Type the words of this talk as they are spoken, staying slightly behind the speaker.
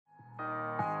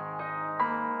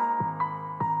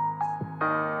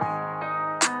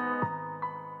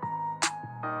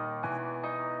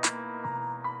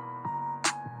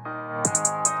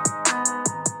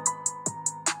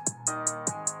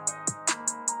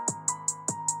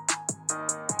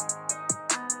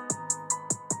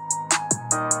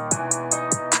Welcome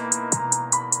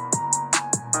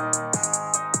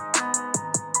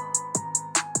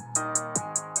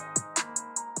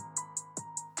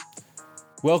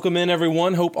in,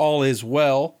 everyone. Hope all is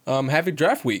well. Happy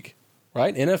draft week,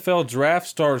 right? NFL draft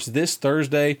starts this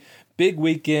Thursday. Big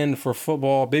weekend for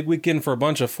football. Big weekend for a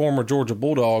bunch of former Georgia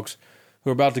Bulldogs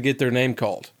who are about to get their name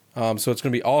called. So it's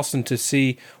going to be awesome to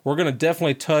see. We're going to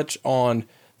definitely touch on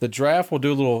the draft. We'll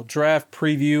do a little draft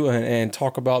preview and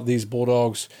talk about these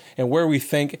Bulldogs and where we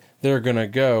think they're going to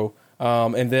go.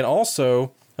 And then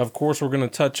also, of course, we're going to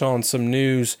touch on some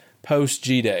news post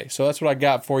G-Day. So that's what I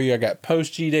got for you. I got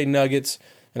post G-Day nuggets,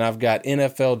 and I've got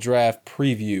NFL draft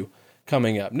preview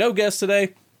coming up. No guest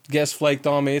today. Guest flaked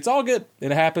on me. It's all good.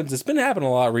 It happens. It's been happening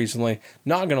a lot recently.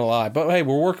 Not going to lie. But, hey,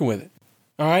 we're working with it.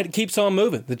 All right, it keeps on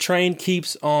moving. The train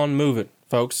keeps on moving,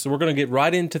 folks. So we're going to get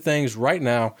right into things right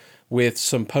now with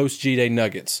some post G-Day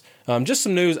nuggets. Just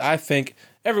some news I think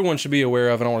everyone should be aware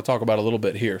of, and I want to talk about a little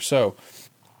bit here. So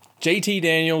JT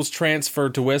Daniels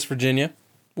transferred to West Virginia,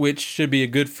 which should be a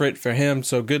good fit for him.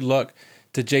 So good luck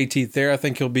to JT there. I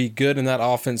think he'll be good in that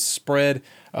offense spread.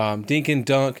 Dink and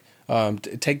dunk.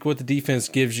 Take what the defense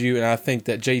gives you, and I think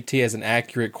that JT as an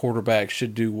accurate quarterback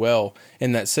should do well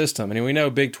in that system. And we know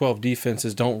Big 12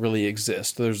 defenses don't really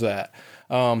exist. There's that.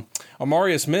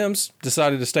 Amarius Mims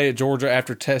decided to stay at Georgia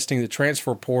after testing the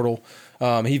transfer portal.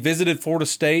 He visited Florida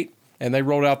State, and they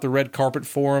rolled out the red carpet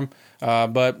for him,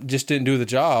 but just didn't do the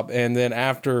job. And then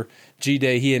after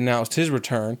G-Day, he announced his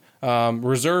return.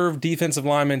 Reserve defensive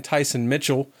lineman Tyson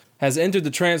Mitchell has entered the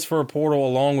transfer portal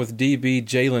along with DB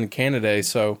Jalen Canady.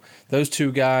 So those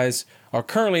two guys are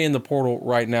currently in the portal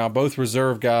right now, both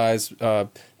reserve guys.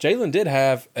 Jalen did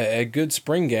have a good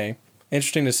spring game.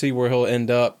 Interesting to see where he'll end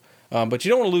up. But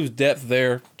you don't want to lose depth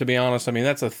there, to be honest. I mean,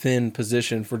 that's a thin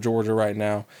position for Georgia right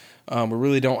now. We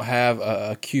really don't have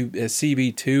a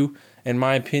CB2, in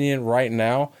my opinion, right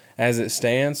now as it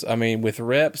stands. I mean, with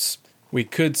reps, we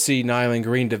could see Nyland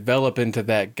Green develop into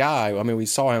that guy. I mean, we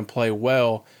saw him play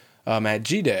well at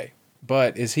G-Day.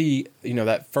 But is he,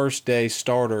 that first day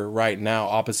starter right now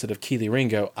opposite of Kelee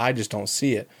Ringo? I just don't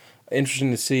see it.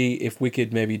 Interesting to see if we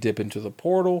could maybe dip into the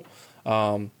portal.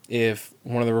 If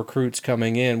one of the recruits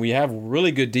coming in, we have a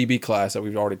really good DB class that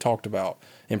we've already talked about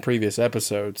in previous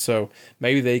episodes. So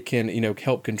maybe they can,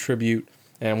 help contribute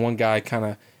and one guy kind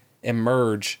of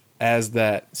emerge as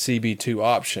that CB2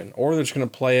 option, or they're just going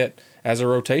to play it as a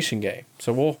rotation game.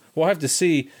 So we'll have to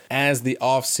see as the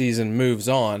offseason moves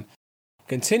on.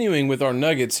 Continuing with our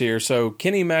nuggets here. So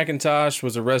Kenny McIntosh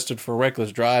was arrested for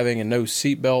reckless driving and no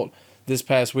seatbelt this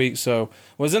past week. So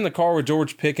was in the car with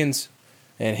George Pickens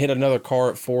and hit another car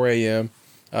at 4 a.m.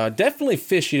 Definitely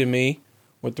fishy to me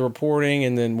with the reporting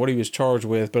and then what he was charged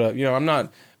with. But, I'm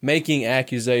not making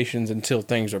accusations until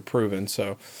things are proven.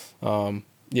 So,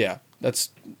 that's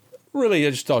really, I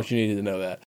just thought you needed to know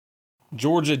that.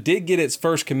 Georgia did get its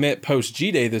first commit post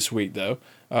G-Day this week, though,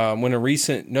 when a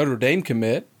recent Notre Dame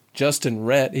commit, Justin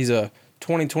Rhett, he's a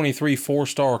 2023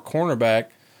 four-star cornerback,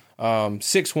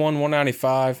 6'1",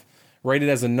 195, rated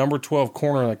as the number 12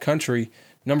 corner in the country,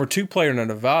 number 2 player in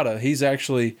Nevada. He's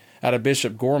actually out of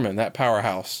Bishop Gorman, that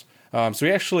powerhouse. So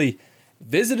he actually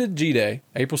visited G-Day,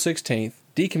 April 16th,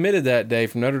 decommitted that day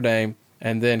from Notre Dame,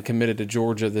 and then committed to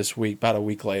Georgia this week, about a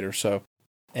week later.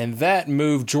 And that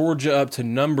moved Georgia up to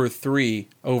number 3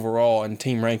 overall in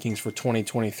team rankings for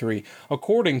 2023,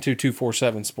 according to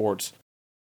 247 Sports.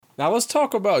 Now let's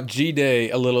talk about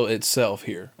G-Day a little itself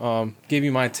here. Give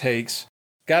you my takes.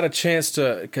 Got a chance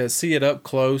to see it up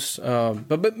close,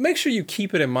 but make sure you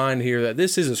keep it in mind here that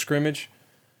this is a scrimmage,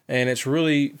 and it's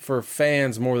really for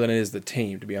fans more than it is the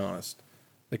team, to be honest.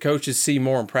 The coaches see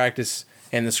more in practice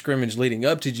and the scrimmage leading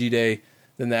up to G-Day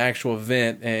than the actual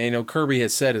event, and Kirby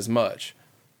has said as much.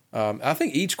 I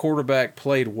think each quarterback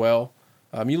played well.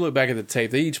 You look back at the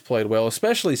tape, they each played well,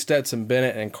 especially Stetson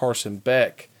Bennett and Carson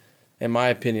Beck, in my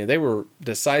opinion. They were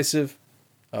decisive,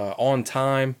 on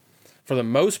time, for the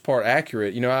most part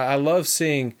accurate. I love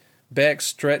seeing Beck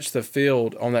stretch the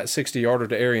field on that 60-yarder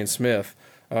to Arian Smith.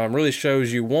 Really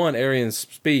shows you, one, Arian's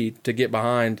speed to get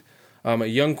behind a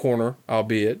young corner,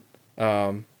 albeit,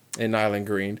 in Nyland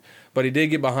Green. But he did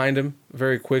get behind him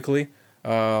very quickly,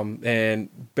 and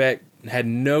Beck had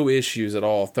no issues at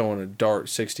all throwing a dart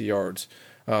 60 yards.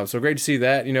 So great to see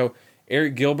that.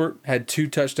 Eric Gilbert had 2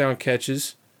 touchdown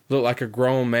catches, looked like a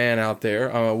grown man out there.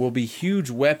 Will be huge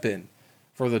weapon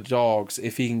for the Dogs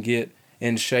if he can get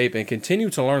in shape and continue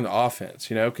to learn the offense,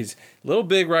 because he's a little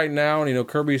big right now, and,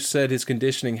 Kirby said his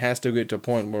conditioning has to get to a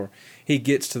point where he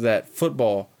gets to that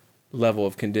football level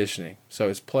of conditioning. So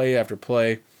it's play after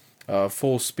play,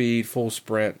 full speed, full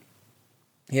sprint.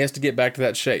 He has to get back to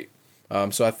that shape.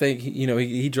 So I think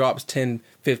he drops 10,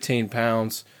 15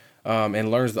 pounds and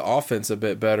learns the offense a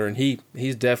bit better, and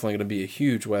he's definitely going to be a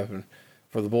huge weapon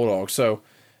for the Bulldogs. So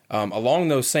along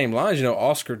those same lines,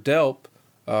 Oscar Delp,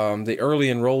 the early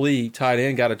enrollee tight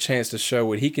end, got a chance to show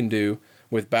what he can do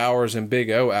with Bowers and Big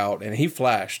O out, and he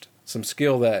flashed some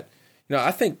skill that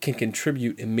I think can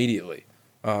contribute immediately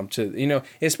to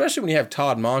especially when you have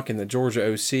Todd Monken, the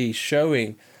Georgia OC,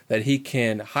 showing that he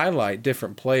can highlight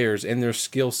different players and their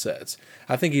skill sets.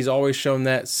 I think he's always shown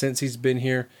that since he's been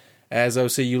here as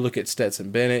OC. You look at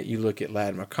Stetson Bennett, you look at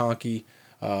Ladd McConkey,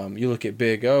 you look at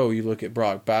Big O, you look at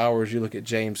Brock Bowers, you look at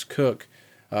James Cook,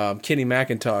 Kenny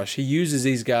McIntosh. He uses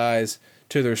these guys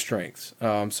to their strengths.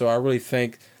 So I really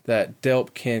think that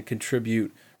Delp can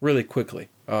contribute really quickly.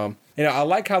 I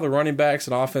like how the running backs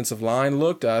and offensive line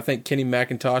looked. I think Kenny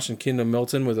McIntosh and Kendall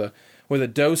Milton with a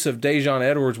dose of Dajon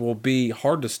Edwards will be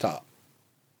hard to stop.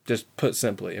 Just put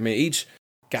simply. I mean, each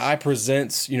guy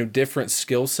presents different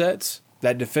skill sets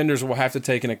that defenders will have to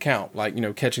take into account, like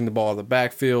catching the ball in the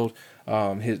backfield,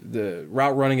 the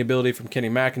route running ability from Kenny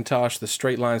McIntosh, the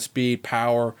straight line speed,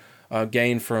 power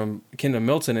gain from Kendall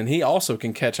Milton, and he also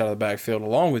can catch out of the backfield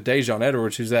along with Dajon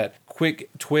Edwards, who's that quick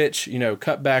twitch,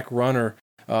 cutback runner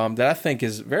that I think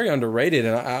is very underrated,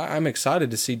 and I'm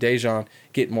excited to see Dajon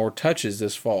get more touches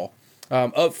this fall.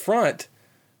 Up front,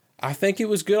 I think it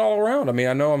was good all around. I mean,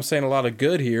 I know I'm saying a lot of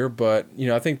good here, but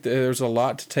I think there's a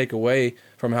lot to take away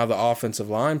from how the offensive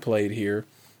line played here,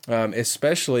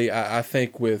 especially I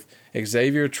think with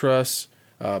Xavier Truss,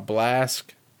 Blask,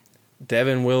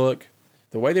 Devin Willock,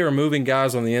 the way they were moving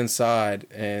guys on the inside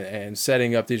and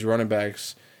setting up these running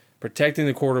backs, protecting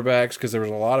the quarterbacks because there was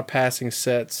a lot of passing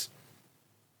sets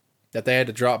that they had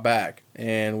to drop back,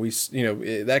 and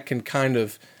that can kind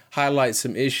of highlight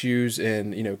some issues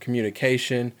in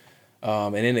communication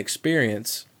and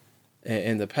inexperience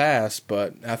in the past.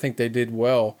 But I think they did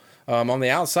well. On the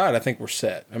outside, I think we're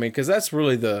set. I mean, because that's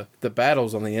really the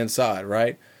battles on the inside,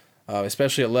 right?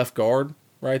 Especially at left guard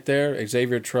right there,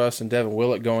 Xavier Truss and Devin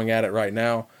Willock going at it right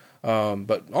now.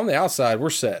 But on the outside, we're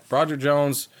set. Broderick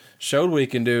Jones showed what he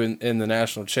can do in the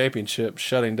national championship,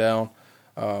 shutting down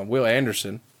Will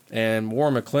Anderson. And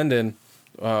Warren McClendon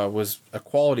was a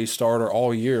quality starter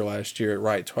all year last year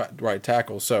at right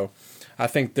tackle. So I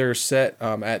think they're set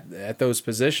at those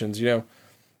positions.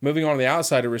 Moving on to the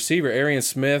outside, a receiver, Arian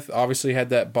Smith obviously had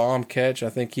that bomb catch. I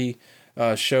think he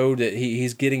showed that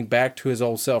he's getting back to his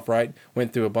old self, right?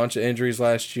 Went through a bunch of injuries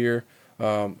last year,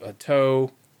 a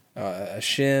toe, a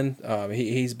shin.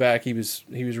 He's back. He was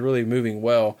really moving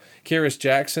well. Kearis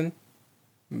Jackson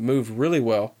moved really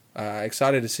well.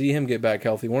 Excited to see him get back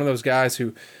healthy. One of those guys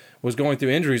who was going through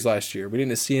injuries last year. We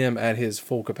didn't see him at his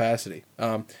full capacity.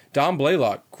 Dom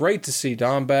Blaylock, great to see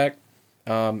Dom back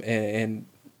and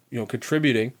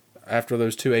contributing after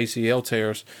those 2 ACL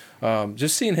tears.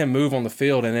 Just seeing him move on the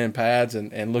field and in pads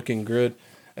and looking good,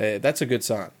 that's a good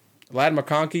sign. Ladd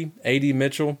McConkey, A.D.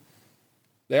 Mitchell,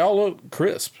 they all look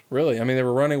crisp, really. I mean, they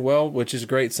were running well, which is a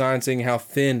great sign, seeing how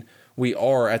thin we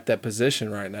are at that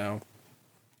position right now.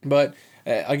 But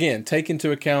again, take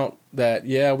into account that,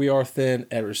 we are thin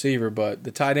at receiver, but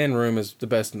the tight end room is the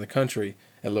best in the country,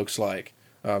 it looks like.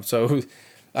 So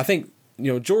I think,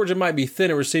 Georgia might be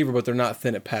thin at receiver, but they're not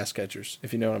thin at pass catchers,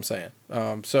 if you know what I'm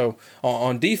saying. So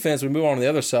on defense, we move on to the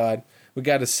other side. We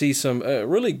got to see some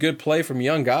really good play from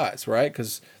young guys, right?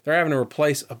 Because they're having to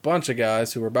replace a bunch of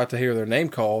guys who are about to hear their name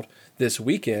called this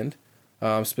weekend.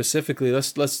 Specifically,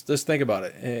 let's think about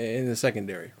it in the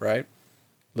secondary, right?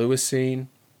 Lewis Cine,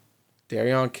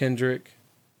 Darion Kendrick.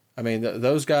 I mean,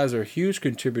 those guys are huge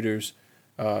contributors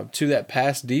to that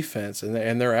pass defense,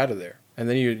 and they're out of there. And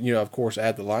then you of course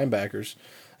add the linebackers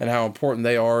and how important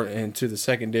they are into the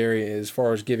secondary as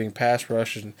far as giving pass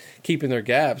rushes and keeping their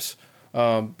gaps.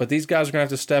 But these guys are going to have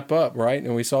to step up, right?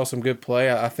 And we saw some good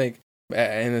play. I think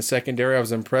in the secondary, I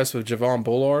was impressed with Javon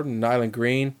Bullard and Nyland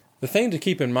Green. The thing to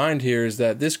keep in mind here is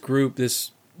that this group,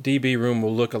 this DB room,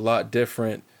 will look a lot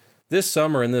different this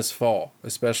summer and this fall,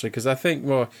 especially because I think,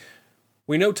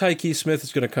 we know Tyke Smith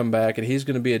is going to come back, and he's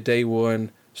going to be a day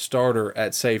one starter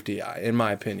at safety, in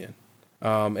my opinion.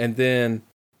 And then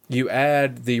you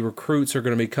add the recruits who are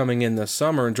going to be coming in this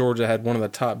summer, and Georgia had one of the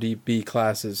top DB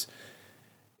classes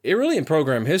really in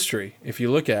program history, if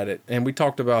you look at it. And we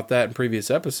talked about that in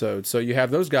previous episodes. So you have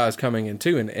those guys coming in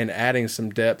too and adding some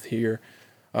depth here.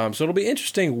 So it'll be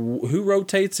interesting who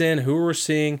rotates in, who we're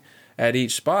seeing at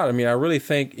each spot. I mean, I really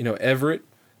think, Everett,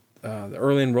 the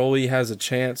early enrollee, has a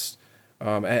chance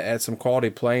at some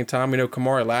quality playing time.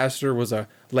 Kamari Lassiter was a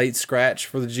late scratch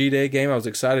for the G-Day game. I was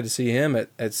excited to see him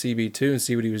at CB2 and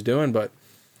see what he was doing, but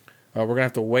we're going to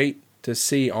have to wait to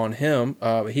see on him.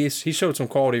 He showed some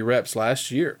quality reps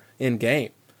last year in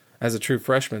game as a true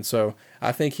freshman, so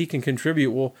I think he can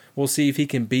contribute. We'll see if he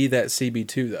can be that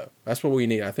CB2 though. That's what we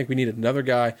need. I think we need another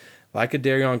guy like a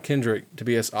Darion Kendrick to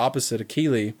be us opposite of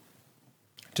Keeley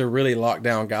to really lock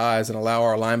down guys and allow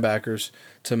our linebackers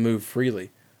to move freely.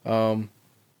 So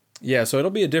it'll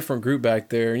be a different group back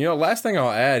there. Last thing I'll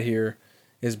add here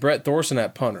is Brett Thorson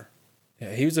at punter.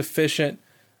 Yeah, he was efficient.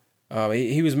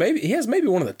 He has maybe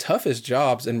one of the toughest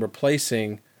jobs in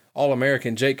replacing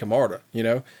All-American Jake Camarda.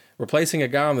 Replacing a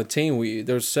guy on the team.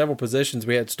 There's several positions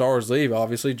we had stars leave.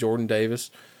 Obviously, Jordan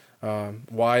Davis,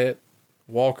 Wyatt,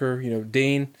 Walker,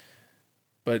 Dean.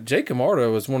 But Jake Camarda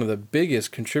was one of the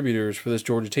biggest contributors for this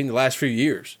Georgia team the last few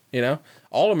years.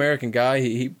 All-American guy.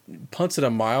 He punts it a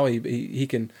mile. He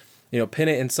can, pin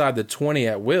it inside the 20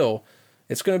 at will.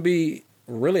 It's going to be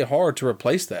really hard to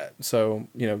replace that. So,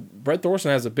 Brett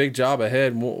Thorson has a big job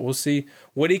ahead. We'll see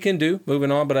what he can do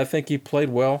moving on. But I think he played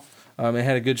well and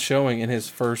had a good showing in his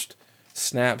first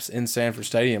snaps in Sanford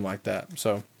Stadium like that.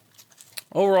 So,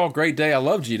 overall, great day. I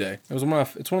love G-Day. It's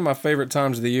one of my favorite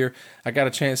times of the year. I got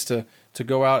a chance to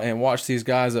go out and watch these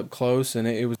guys up close, and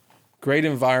it was a great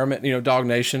environment. Dog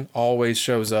Nation always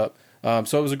shows up.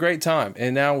 So it was a great time.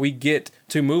 And now we get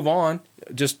to move on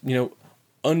just,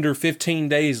 under 15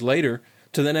 days later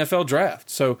to the NFL draft.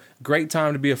 So great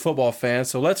time to be a football fan.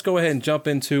 So let's go ahead and jump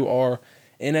into our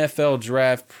NFL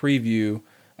draft preview.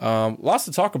 Lots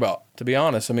to talk about, to be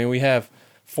honest. We have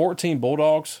 14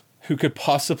 Bulldogs who could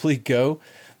possibly go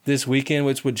this weekend,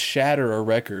 which would shatter a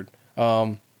record.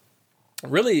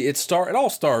 Really, it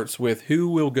all starts with who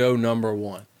will go number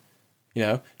one.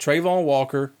 Trayvon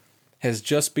Walker has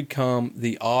just become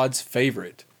the odds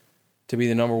favorite to be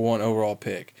the number one overall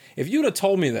pick. If you would have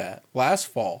told me that last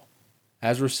fall,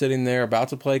 as we're sitting there about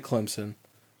to play Clemson,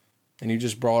 and you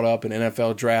just brought up an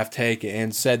NFL draft take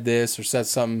and said this or said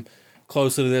something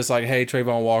closer to this, like, hey,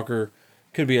 Trayvon Walker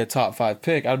could be a top 5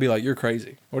 pick, I'd be like, you're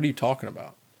crazy. What are you talking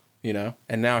about?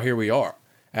 And now here we are.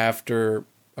 After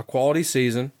a quality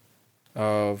season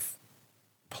of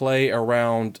play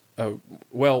around,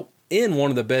 in one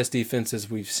of the best defenses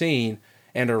we've seen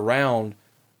and around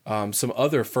some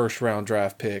other first-round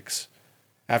draft picks,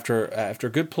 after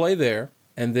good play there,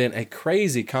 and then a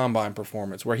crazy combine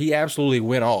performance where he absolutely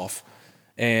went off,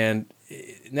 and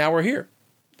now we're here.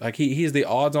 Like, he's the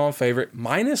odds-on favorite,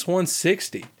 minus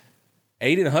 160.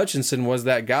 Aiden Hutchinson was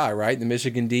that guy, right? The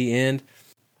Michigan D end.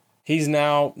 He's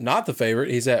now not the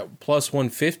favorite. He's at plus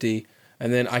 150.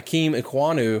 And then Akeem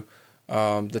Ikwanu,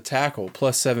 the tackle,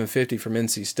 plus 750 from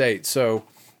NC State. So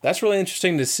that's really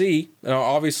interesting to see.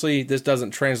 Obviously, this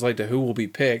doesn't translate to who will be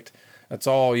picked. That's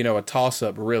all, a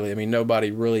toss-up, really.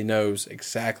 Nobody really knows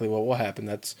exactly what will happen.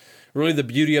 That's really the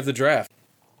beauty of the draft.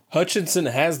 Hutchinson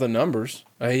has the numbers.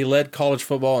 He led college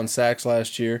football in sacks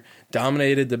last year,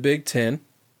 dominated the Big Ten.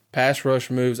 Pass rush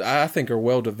moves, I think, are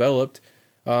well developed.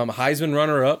 Heisman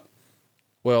runner-up.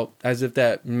 Well, as if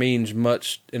that means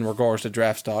much in regards to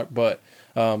draft stock. But,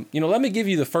 let me give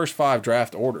you the first 5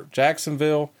 draft order.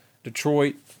 Jacksonville,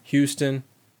 Detroit, Houston,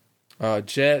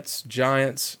 Jets,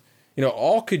 Giants,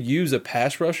 all could use a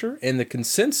pass rusher. And the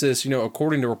consensus,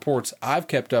 according to reports I've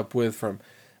kept up with from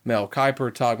Mel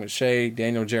Kiper, Todd McShay,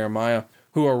 Daniel Jeremiah,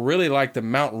 who are really like the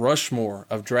Mount Rushmore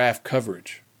of draft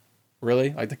coverage.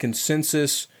 Really? Like the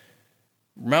consensus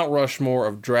Mount Rushmore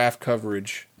of draft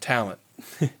coverage talent.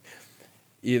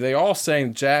 They all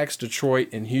saying Jax, Detroit,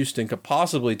 and Houston could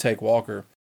possibly take Walker.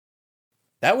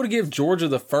 That would give Georgia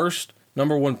the first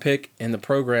number 1 pick in the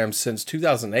program since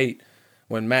 2008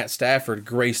 when Matt Stafford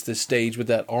graced the stage with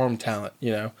that arm talent,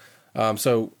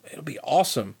 So it'll be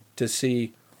awesome to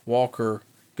see Walker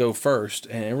go first,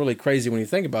 and really crazy when you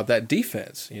think about that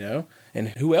defense, and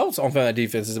who else on that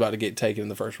defense is about to get taken in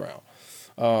the first round.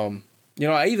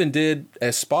 I even did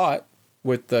a spot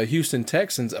with the Houston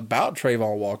Texans about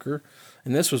Trayvon Walker,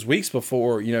 and this was weeks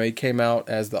before, he came out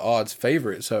as the odds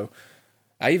favorite. So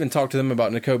I even talked to them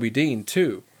about Nakobe Dean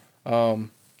too.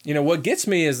 What gets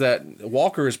me is that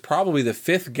Walker is probably the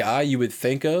 5th guy you would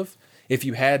think of if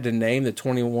you had to name the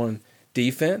 21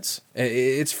 defense.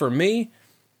 It's, for me,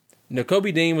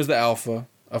 Nakobe Dean was the alpha,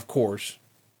 of course.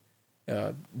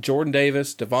 Jordan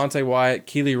Davis, Devontae Wyatt,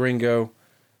 Keely Ringo,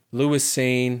 Lewis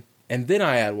Cine, and then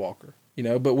I add Walker.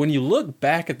 But when you look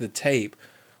back at the tape,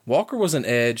 Walker was an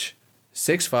edge,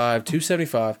 6'5",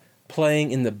 275,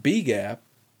 playing in the B gap,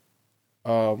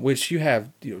 which you have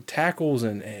tackles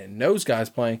and nose guys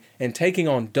playing and taking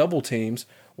on double teams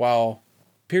while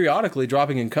periodically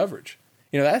dropping in coverage.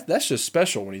 That's just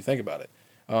special when you think about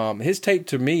it. His tape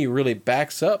to me really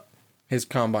backs up his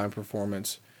combine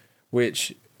performance,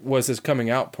 which was his coming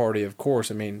out party, of course.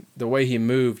 The way he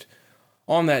moved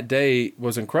on that day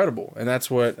was incredible. And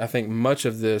that's what I think much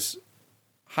of this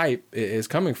hype is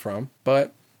coming from.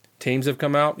 But teams have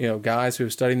come out, guys who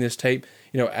have studied this tape,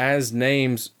 as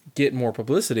names get more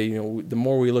publicity, the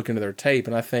more we look into their tape.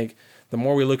 And I think the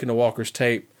more we look into Walker's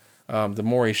tape, the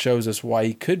more he shows us why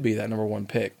he could be that number one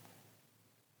pick.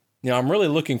 I'm really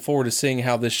looking forward to seeing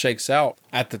how this shakes out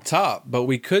at the top, but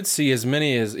we could see as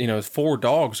many as, 4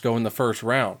 dogs go in the first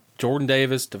round. Jordan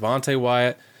Davis, Devontae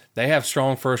Wyatt, they have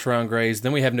strong first-round grades.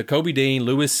 Then we have Nakobe Dean,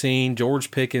 Lewis Cine,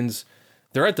 George Pickens.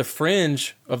 They're at the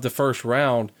fringe of the first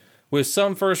round with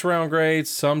some first-round grades,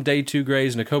 some day 2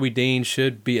 grades. Nakobe Dean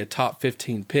should be a top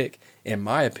 15 pick, in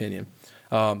my opinion.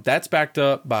 That's backed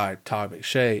up by Todd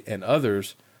McShay and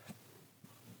others.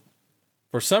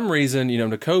 For some reason,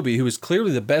 Nakobe, who is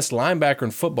clearly the best linebacker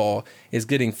in football, is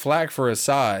getting flack for his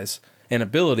size and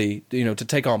ability, to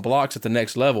take on blocks at the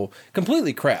next level.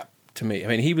 Completely crap to me. I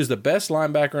mean, he was the best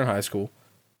linebacker in high school,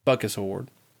 Butkus Award.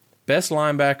 Best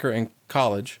linebacker in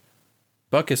college,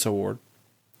 Butkus Award.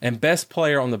 And best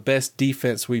player on the best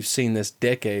defense we've seen this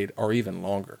decade or even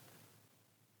longer.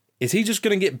 Is he just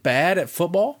going to get bad at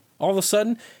football all of a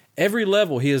sudden? Every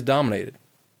level he has dominated.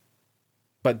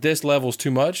 But this level's too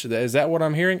much? Is that what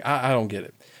I'm hearing? I don't get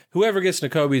it. Whoever gets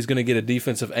Nakobe is going to get a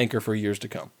defensive anchor for years to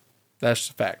come. That's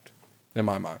a fact in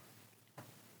my mind.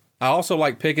 I also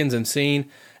like Pickens and Cine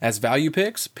as value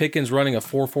picks. Pickens running a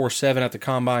 4.47 at the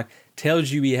combine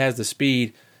tells you he has the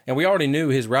speed. And we already knew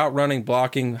his route running,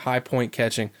 blocking, high point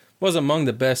catching was among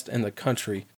the best in the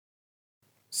country.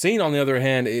 Cine, on the other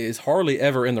hand, is hardly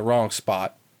ever in the wrong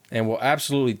spot and will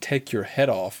absolutely take your head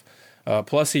off.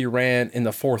 Plus, he ran in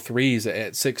the 4.3s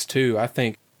at 6'2". I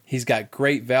think he's got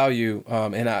great value,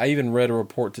 and I even read a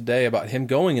report today about him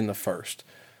going in the first.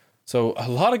 So a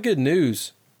lot of good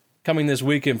news coming this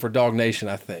weekend for Dog Nation,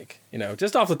 I think.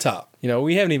 Just off the top.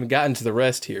 We haven't even gotten to the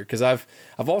rest here because I've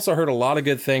also heard a lot of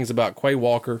good things about Quay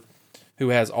Walker, who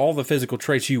has all the physical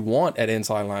traits you want at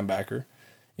inside linebacker.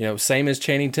 Same as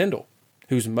Channing Tindall,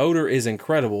 whose motor is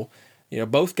incredible.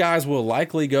 Both guys will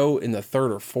likely go in the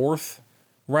 3rd or 4th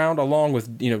round, along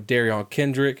with Darion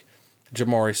Kendrick,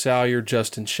 Jamari Salyer,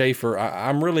 Justin Schaefer.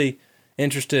 I'm really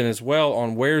interested as well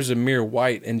on where Zamir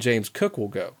White and James Cook will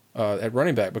go at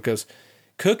running back, because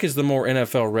Cook is the more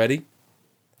NFL ready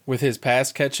with his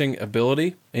pass catching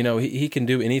ability. He can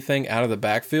do anything out of the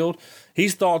backfield.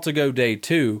 He's thought to go day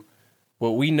 2.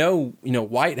 Well, we know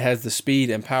White has the speed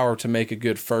and power to make a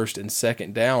good first and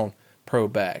second down pro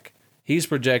back. He's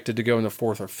projected to go in the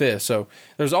 4th or 5th. So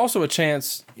there's also a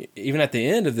chance, even at the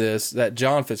end of this, that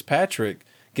John Fitzpatrick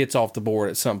gets off the board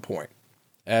at some point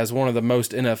as one of the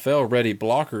most NFL-ready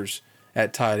blockers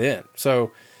at tight end.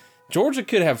 So Georgia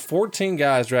could have 14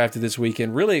 guys drafted this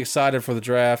weekend. Really excited for the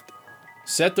draft.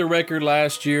 Set the record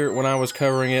last year when I was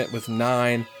covering it with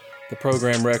 9, the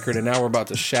program record, and now we're about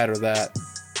to shatter that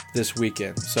this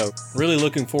weekend. So really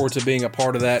looking forward to being a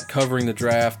part of that, covering the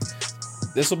draft.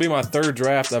 This will be my 3rd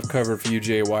draft I've covered for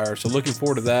UGA Wire, so looking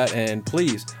forward to that. And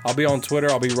please, I'll be on Twitter.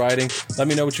 I'll be writing. Let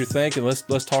me know what you think, and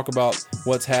let's talk about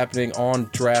what's happening on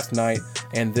draft night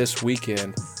and this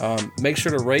weekend. Make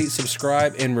sure to rate,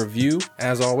 subscribe, and review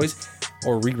as always,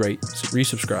 or re-rate,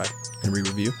 resubscribe, and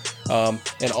re-review.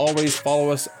 And always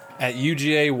follow us at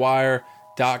UGAWire.com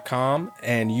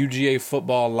and UGA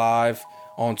Football Live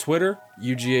on Twitter,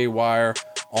 UGA Wire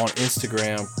on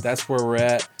Instagram. That's where we're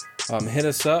at. Hit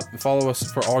us up and follow us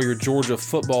for all your Georgia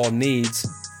football needs.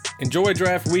 Enjoy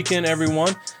draft weekend,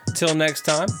 everyone. Until next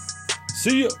time,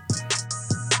 see ya.